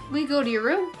yet? We go to your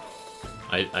room.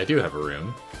 I do have a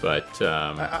room, but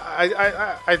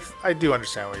I do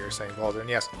understand what you're saying, Walden.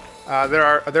 Yes, there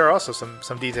are also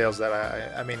some details that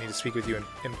I may need to speak with you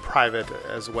in private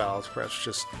as well. Perhaps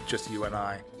just you and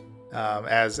I.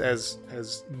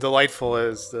 as delightful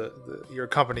as your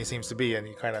company seems to be, and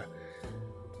he kind of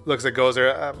looks at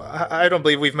Gozer. I don't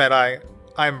believe we've met.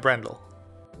 I'm Brendel.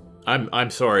 I'm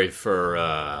sorry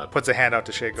for Puts a hand out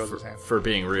to shake Gozer's hand. for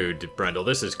being rude, Brendel.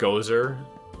 This is Gozer.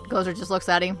 Gozer just looks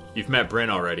at him. You've met Bryn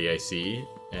already, I see,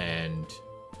 and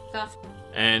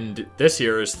this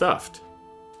here is Thuft.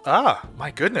 Ah,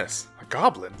 my goodness, a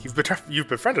goblin. You've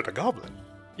befriended a goblin.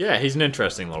 Yeah, he's an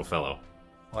interesting little fellow.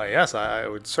 Well, yes, I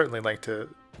would certainly like to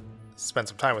spend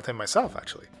some time with him myself,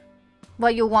 actually.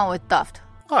 What you want with Thuft?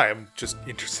 I am just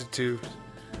interested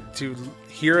to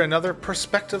hear another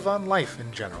perspective on life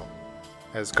in general,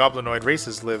 as goblinoid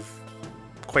races live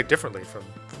quite differently from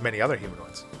many other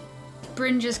humanoids.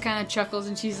 Bryn just kind of chuckles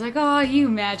and she's like, "Oh, you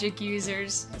magic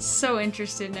users. So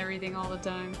interested in everything all the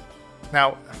time."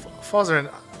 Now,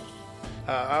 Falzarin,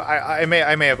 I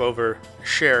may have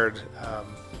overshared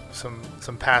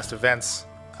some past events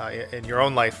in your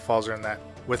own life, Falzarin, that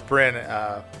with Bryn,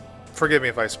 forgive me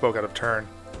if I spoke out of turn,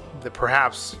 that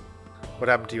perhaps what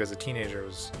happened to you as a teenager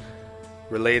was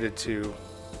related to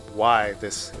why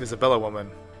this Isabella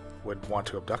woman would want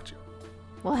to abduct you.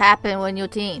 What happened when you're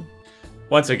teen?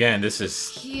 Once again, this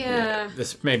is Yeah.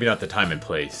 this maybe not the time and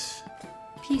place.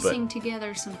 Piecing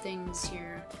together some things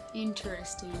here.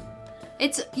 Interesting.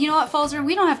 It's, you know what, Falzer,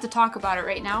 we don't have to talk about it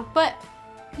right now, but,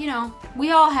 you know,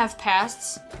 we all have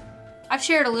pasts. I've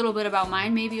shared a little bit about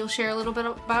mine. Maybe you'll share a little bit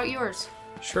about yours.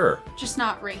 Sure. Just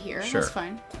not right here. Sure. That's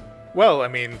fine. Well, I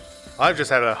mean, I've just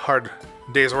had a hard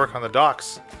day's work on the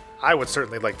docks. I would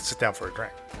certainly like to sit down for a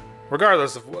drink.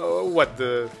 Regardless of what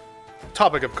the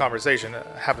topic of conversation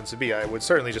happens to be, I would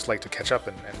certainly just like to catch up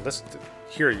and listen to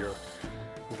hear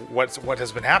what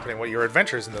has been happening, what your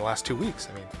adventures in the last 2 weeks.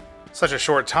 I mean, such a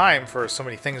short time for so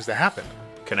many things to happen.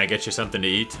 Can I get you something to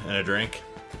eat and a drink,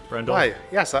 Brendel? Why,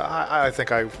 yes, I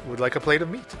think I would like a plate of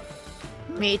meat.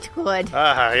 Meat good.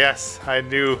 Ah, yes, I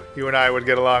knew you and I would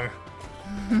get along.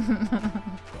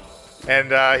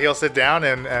 And he'll sit down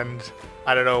and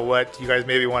I don't know what you guys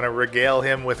maybe want to regale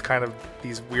him with, kind of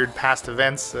these weird past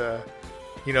events,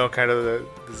 kind of the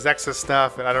Zexa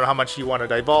stuff, and I don't know how much you want to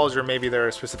divulge, or maybe there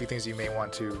are specific things you may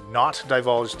want to not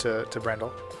divulge to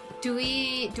Brendel. Do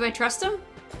I trust him?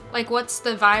 Like, what's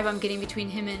the vibe I'm getting between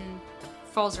him and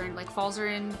Falzarin? Like,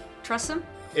 Falzarin trusts him?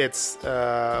 It's,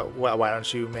 well, why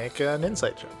don't you make an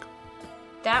insight check?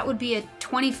 That would be a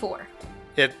 24.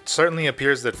 It certainly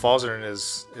appears that Falzarin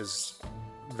is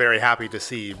very happy to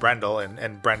see Brendel,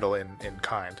 and Brendel in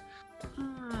kind.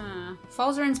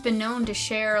 Falzarin's been known to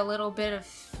share a little bit of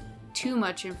too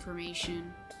much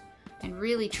information and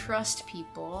really trust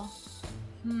people.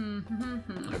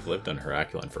 I've lived on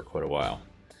Heraculon for quite a while.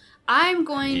 I'm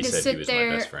going He to said sit he was there.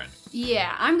 my best friend.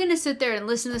 Yeah, I'm going to sit there and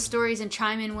listen to stories and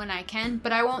chime in when I can,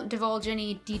 but I won't divulge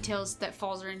any details that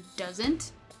Falzarin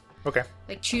doesn't. Okay.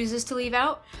 Like, chooses to leave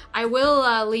out. I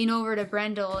will lean over to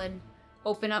Brendel and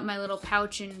open up my little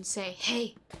pouch and say,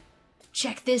 "Hey,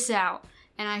 check this out."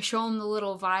 And I show him the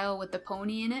little vial with the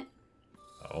pony in it.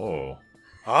 Oh.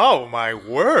 Oh, my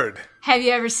word. Have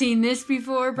you ever seen this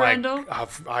before, Brendel?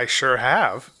 I sure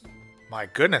have. My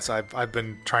goodness, I've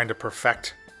been trying to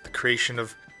perfect the creation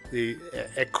of the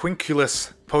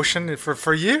Equinculus potion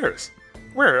for years.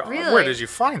 Where did you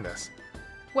find this?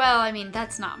 Well, I mean,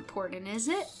 that's not important, is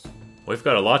it? We've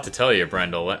got a lot to tell you,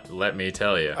 Brendel. Let me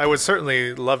tell you. I would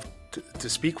certainly love to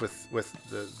speak with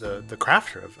the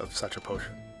crafter of such a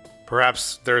potion.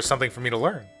 Perhaps there is something for me to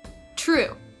learn.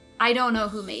 True. I don't know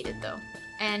who made it, though.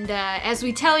 And as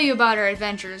we tell you about our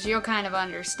adventures, you'll kind of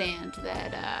understand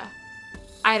that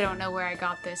I don't know where I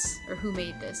got this or who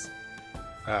made this.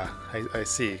 I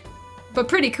see. But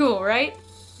pretty cool, right?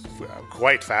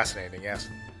 Quite fascinating, yes.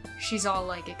 She's all,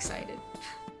 like, excited.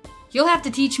 You'll have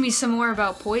to teach me some more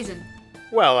about poison.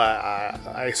 Well,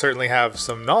 I certainly have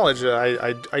some knowledge.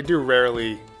 I do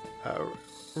rarely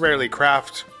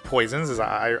craft poisons, as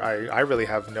I really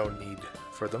have no need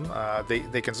for them.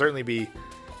 They can certainly be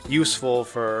useful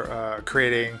for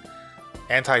creating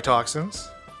antitoxins,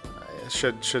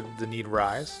 should the need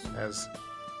rise. As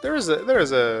there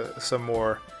is some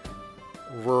more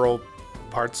rural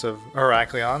parts of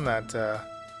Heraklion that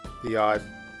the odd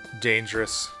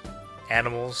dangerous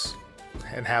animals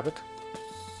inhabit.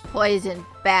 Poison,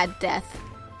 bad death.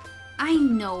 I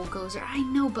know, Gozer, I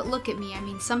know, but look at me. I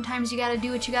mean, sometimes you gotta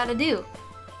do what you gotta do.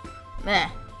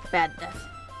 Bad death.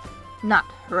 Not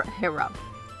hero.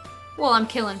 Well, I'm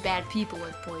killing bad people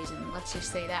with poison, let's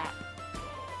just say that.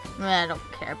 I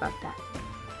don't care about that.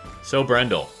 So,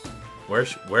 Brendel, where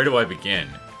do I begin?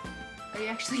 Are you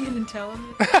actually gonna tell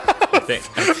him?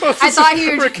 I thought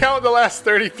you were recount the last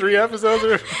 33 episodes.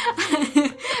 Or...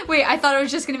 Wait, I thought it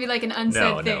was just going to be like an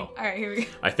unsaid thing. No. All right, here we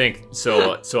go. I think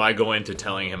so. So I go into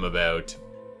telling him about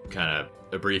kind of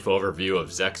a brief overview of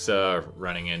Zexa,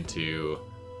 running into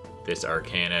this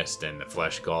Arcanist and the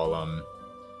Flesh Golem.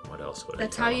 What else would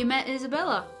That's I tell how him? you met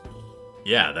Isabella.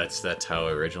 Yeah, that's how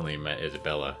I originally met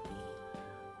Isabella.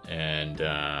 And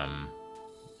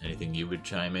anything you would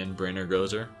chime in, Bryn or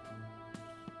Gozer?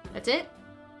 That's it?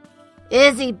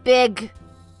 Izzy big,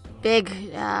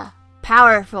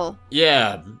 powerful.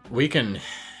 Yeah, we can.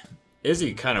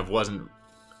 Izzy kind of wasn't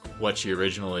what she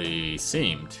originally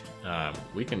seemed.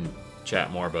 We can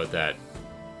chat more about that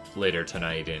later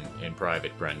tonight in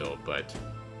private, Brendel, but...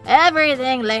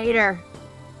 Everything later.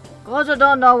 Gozer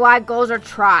don't know why Gozer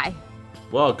try.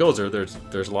 Well, Gozer,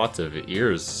 there's lots of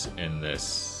ears in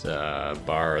this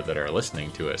bar that are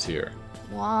listening to us here.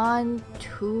 1,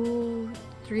 2,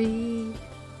 3,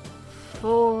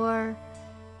 4.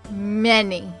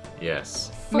 Many.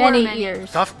 Yes. Many many.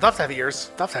 ears. Duff have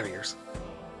ears. Duff have ears.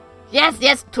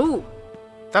 Yes, 2.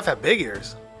 Duff have big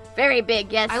ears. Very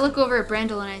big, yes. I look over at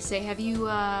Brendel and I say, have you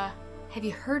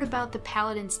heard about the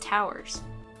Paladin's Towers?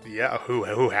 Yeah,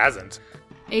 who hasn't?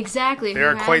 Exactly, They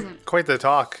are who hasn't? quite the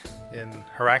talk in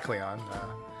Heraklion.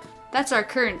 That's our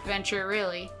current venture,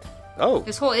 really. Oh,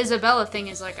 This whole Isabella thing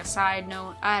is like a side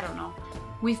note. I don't know.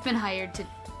 We've been hired to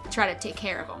try to take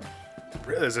care of them.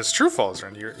 is this true,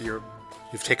 Falzarin?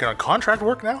 You've taken on contract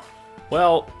work now?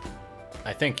 Well,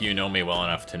 I think you know me well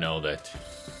enough to know that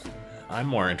I'm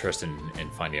more interested in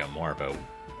finding out more about,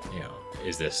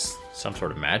 is this some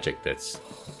sort of magic that's...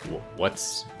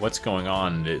 What's going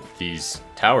on? These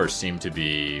towers seem to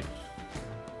be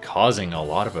causing a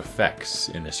lot of effects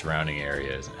in the surrounding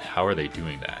areas. How are they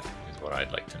doing that, is what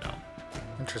I'd like to know.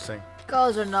 Interesting.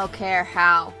 Gozer no care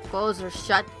how. Gozer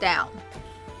shut down.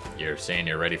 You're saying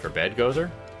you're ready for bed,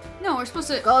 Gozer? No, we're supposed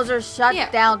to... Gozer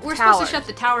shut down we're towers. supposed to shut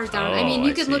the towers down. I Oh, mean,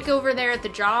 you I could see. look over there at the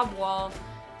job wall,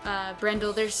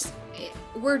 Brendel.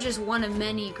 We're just one of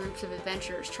many groups of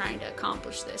adventurers trying to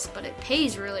accomplish this, but it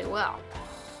pays really well.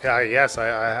 Yeah, yes,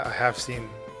 I have seen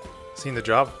the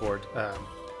job board.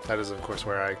 That is, of course,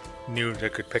 where I knew I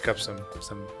could pick up some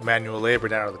manual labor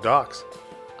down at the docks.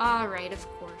 All right, of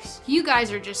course. You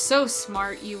guys are just so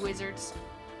smart, you wizards.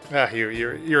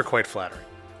 You're quite flattering.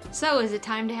 So, is it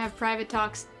time to have private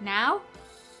talks now?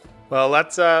 Well,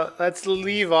 let's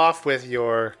leave off with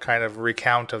your kind of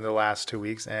recount of the last 2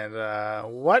 weeks. And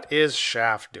what is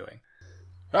Shaft doing?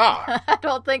 I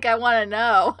don't think I want to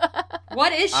know.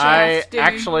 What is I Shaft doing?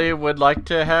 actually would like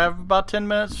to have about 10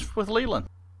 minutes with Leland.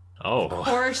 Oh. Of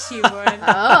course you would.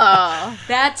 Oh.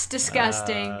 That's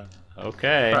disgusting.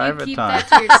 Okay. You Private keep time.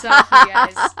 that to yourself, you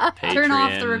guys. Turn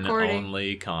off the Patreon recording.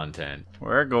 only content.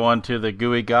 We're going to the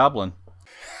Gooey Goblin.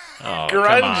 Oh,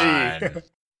 Grungy. come on.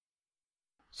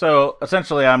 So,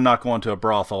 essentially, I'm not going to a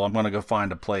brothel. I'm going to go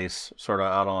find a place sort of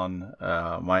out on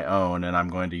my own, and I'm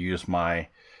going to use my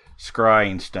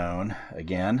scrying stone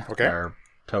again, Okay. our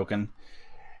token.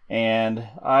 And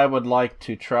I would like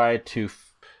to try to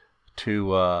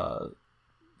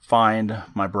find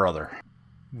my brother,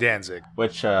 Danzig,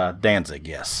 which, Danzig,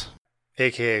 yes.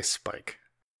 a.k.a. Spike.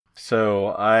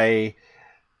 So I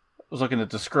was looking at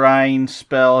the scrying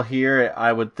spell here.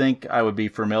 I would think I would be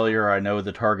familiar. I know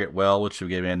the target well, which would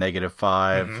give me a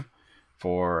 -5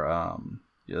 for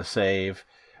the save.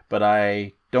 But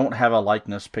I don't have a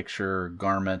likeness, picture,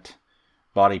 garment,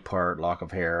 body part, lock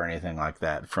of hair, or anything like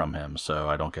that from him. So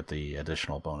I don't get the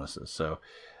additional bonuses. So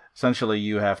essentially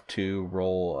you have to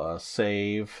roll a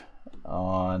save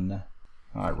on...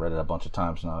 I read it a bunch of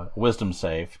times now. Wisdom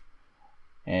save.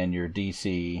 And your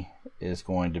DC is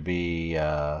going to be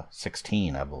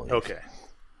 16, I believe. Okay.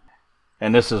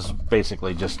 And this is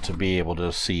basically just to be able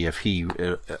to see if he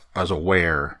is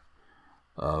aware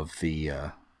of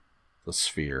the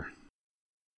sphere.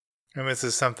 And this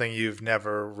is something you've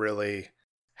never really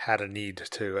had a need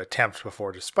to attempt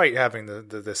before, despite having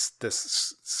this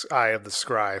eye of the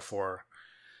scry for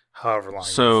however long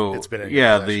So it's been in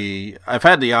your possession. I've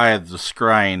had the Eye of the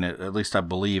Scrying. At least I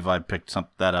believe I picked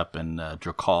that up in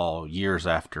Drakal years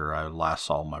after I last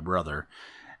saw my brother,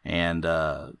 and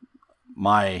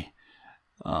my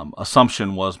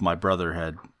assumption was my brother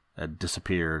had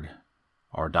disappeared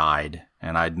or died,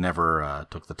 and I'd never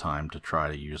took the time to try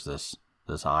to use this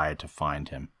eye to find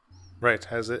him. Right,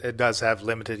 as it does have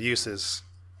limited uses.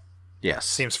 Yes,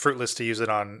 Seems fruitless to use it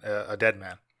on a dead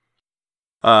man.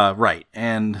 right,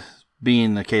 and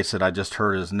being the case that I just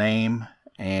heard his name,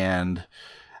 and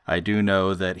I do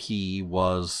know that he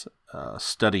was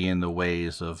studying the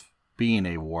ways of being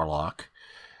a warlock,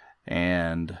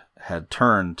 and had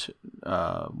turned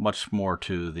much more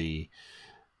to the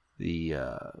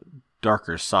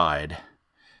darker side.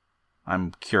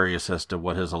 I'm curious as to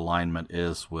what his alignment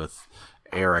is with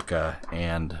Erica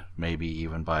and maybe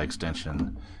even by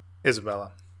extension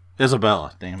Isabella,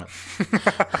 damn it.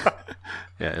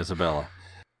 Yeah, Isabella.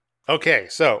 Okay,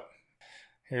 so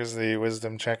here's the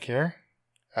wisdom check here.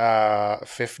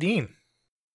 15.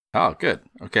 Oh, good.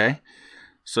 Okay.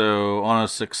 So on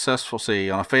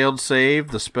a failed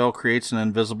save, the spell creates an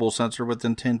invisible sensor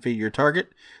within 10 feet of your target.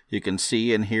 You can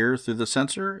see and hear through the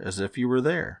sensor as if you were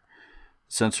there.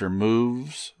 The sensor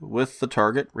moves with the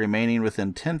target, remaining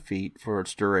within 10 feet for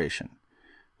its duration,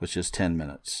 which is 10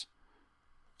 minutes.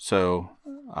 So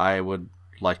I would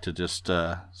like to just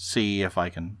see if I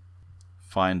can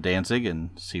find Danzig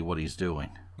and see what he's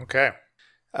doing. Okay.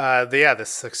 The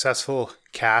successful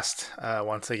cast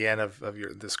once again of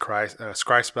your this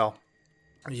scry spell.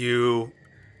 You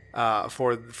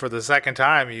for the second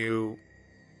time you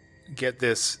get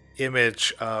this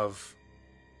image of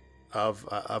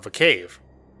a cave,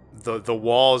 the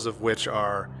walls of which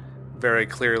are very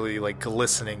clearly like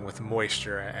glistening with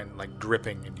moisture and like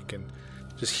dripping, and you can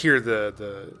just hear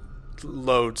the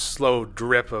slow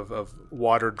drip of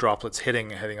water droplets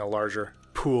hitting a larger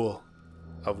pool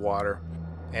of water.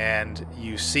 And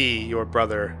you see your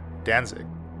brother Danzig,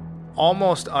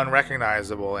 almost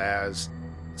unrecognizable, as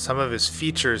some of his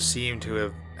features seem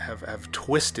to have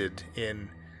twisted in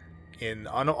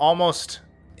almost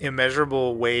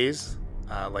immeasurable ways,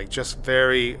 like just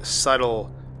very subtle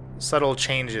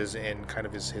changes in kind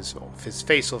of his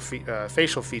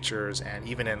facial features, and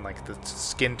even in like the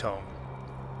skin tone.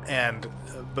 And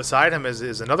beside him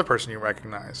is another person you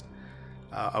recognized,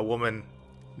 a woman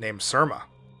named Surma.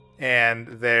 And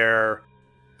they're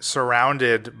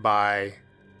surrounded by,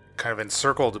 kind of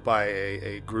encircled by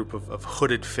a group of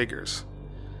hooded figures.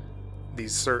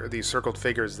 These circled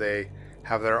figures, they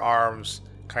have their arms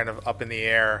kind of up in the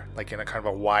air, like in a kind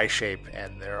of a Y shape,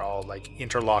 and they're all like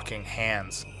interlocking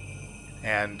hands,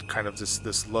 and kind of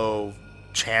this low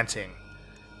chanting.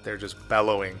 They're just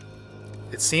bellowing.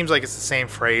 It seems like it's the same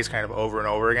phrase kind of over and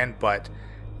over again, but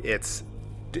it's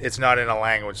not in a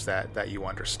language that you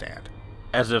understand.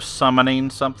 As if summoning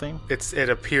something? It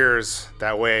appears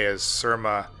that way, as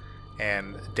Surma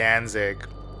and Danzig,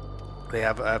 they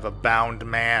have a bound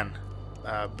man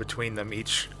between them,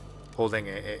 each holding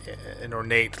an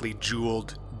ornately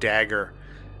jeweled dagger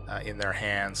in their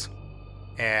hands.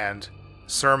 And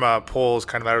Surma pulls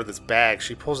kind of out of this bag,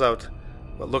 she pulls out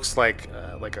what looks like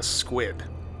a squid.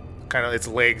 Kind of its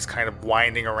legs kind of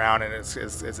winding around, and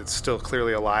it's still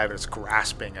clearly alive, and it's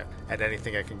grasping at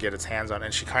anything it can get its hands on.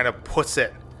 And she kind of puts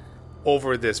it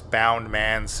over this bound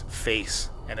man's face,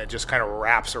 and it just kind of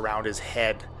wraps around his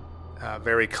head,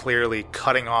 very clearly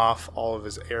cutting off all of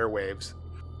his airwaves.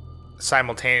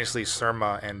 Simultaneously,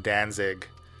 Surma and Danzig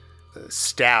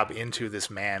stab into this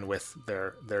man with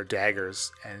their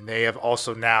daggers, and they have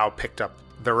also now picked up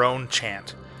their own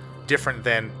chant, different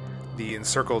than the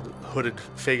encircled hooded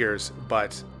figures,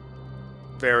 but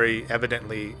very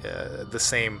evidently the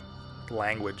same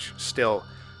language, still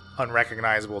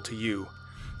unrecognizable to you,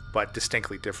 but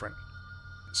distinctly different.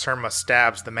 Surma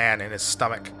stabs the man in his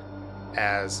stomach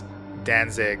as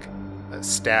Danzig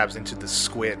stabs into the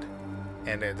squid,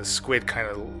 and the squid kind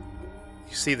of,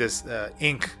 you see this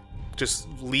ink just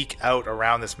leak out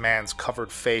around this man's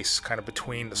covered face, kind of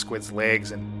between the squid's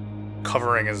legs and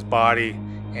covering his body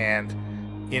and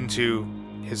into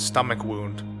his stomach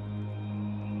wound.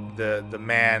 The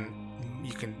man,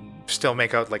 you can still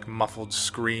make out like muffled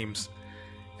screams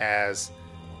as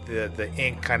the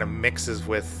ink kind of mixes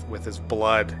with his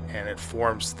blood, and it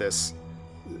forms this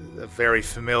very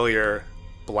familiar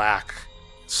black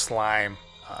slime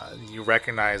you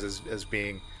recognize as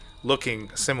being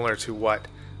looking similar to what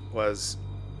was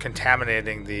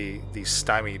contaminating the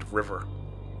stymied river.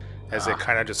 As it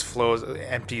kind of just flows,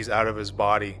 empties out of his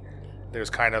body, there's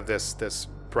kind of this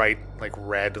bright like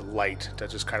red light that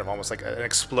just kind of almost like an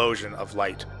explosion of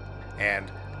light, and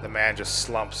the man just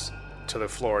slumps to the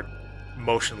floor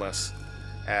motionless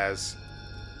as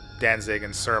Danzig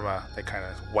and Surma, they kind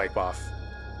of wipe off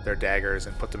their daggers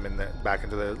and put them back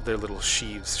into their little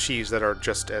sheaths that are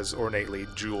just as ornately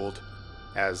jeweled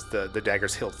as the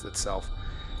dagger's hilt itself.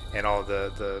 And all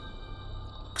the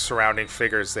surrounding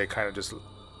figures, they kind of just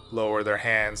lower their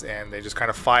hands, and they just kind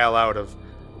of file out of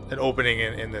an opening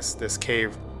in this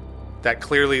cave that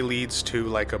clearly leads to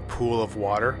like a pool of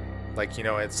water. Like, you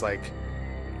know, it's like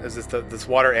as this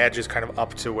water edge is kind of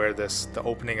up to where the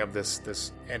opening of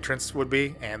this entrance would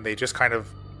be, and they just kind of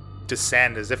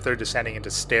descend as if they're descending into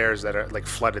stairs that are like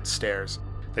flooded stairs.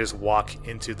 They just walk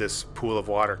into this pool of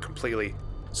water, completely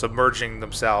submerging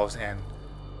themselves and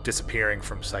disappearing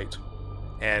from sight.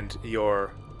 And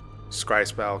your scry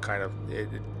spell kind of,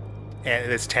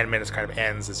 and its 10 minutes kind of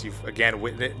ends as you've again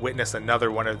witnessed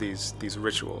another one of these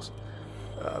rituals.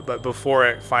 But before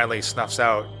it finally snuffs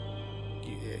out,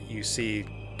 you see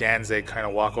Danzig kind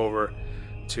of walk over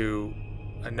to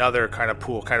another kind of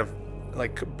pool, kind of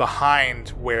like behind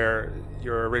where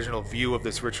your original view of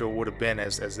this ritual would have been,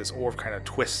 as this orb kind of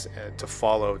twists to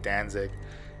follow Danzig,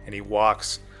 and he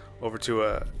walks over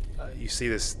to you see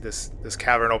this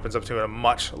cavern opens up to a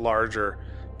much larger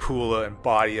pool and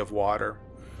body of water.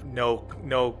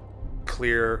 No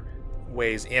clear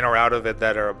ways in or out of it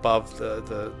that are above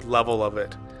the level of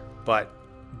it, but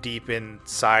deep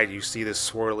inside you see this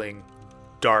swirling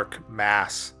dark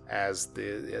mass as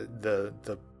this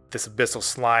abyssal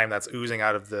slime that's oozing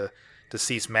out of the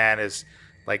deceased man is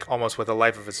like almost with a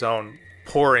life of its own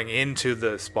pouring into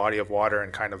this body of water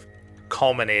and kind of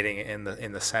culminating in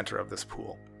the center of this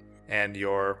pool. And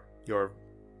your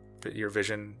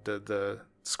vision, the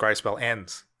scry spell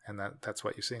ends, and that's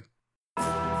what you see.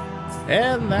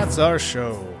 And that's our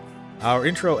show. Our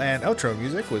intro and outro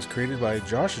music was created by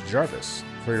Josh Jarvis.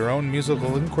 For your own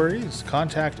musical inquiries,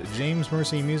 contact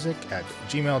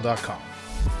jamesmercymusic@gmail.com.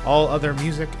 All other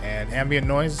music and ambient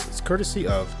noise is courtesy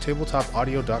of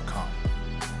tabletopaudio.com.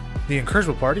 The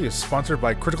Incursible Party is sponsored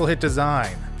by Critical Hit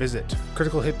Design. Visit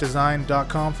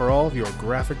criticalhitdesign.com for all of your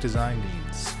graphic design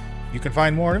needs. You can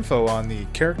find more info on the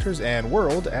characters and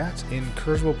world at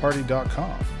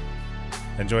incursibleparty.com.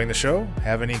 Enjoying the show?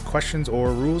 Have any questions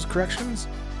or rules corrections?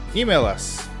 Email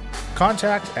us,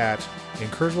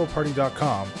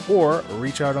 contact@incursibleparty.com, or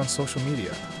reach out on social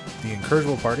media. The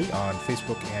Incursible Party on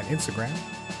Facebook and Instagram,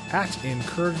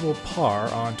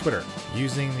 @IncursiblePar on Twitter,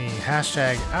 using the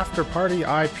hashtag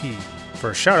AfterPartyIP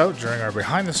for a shout out during our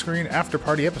behind the screen after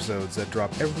party episodes that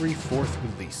drop every 4th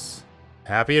release.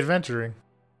 Happy adventuring!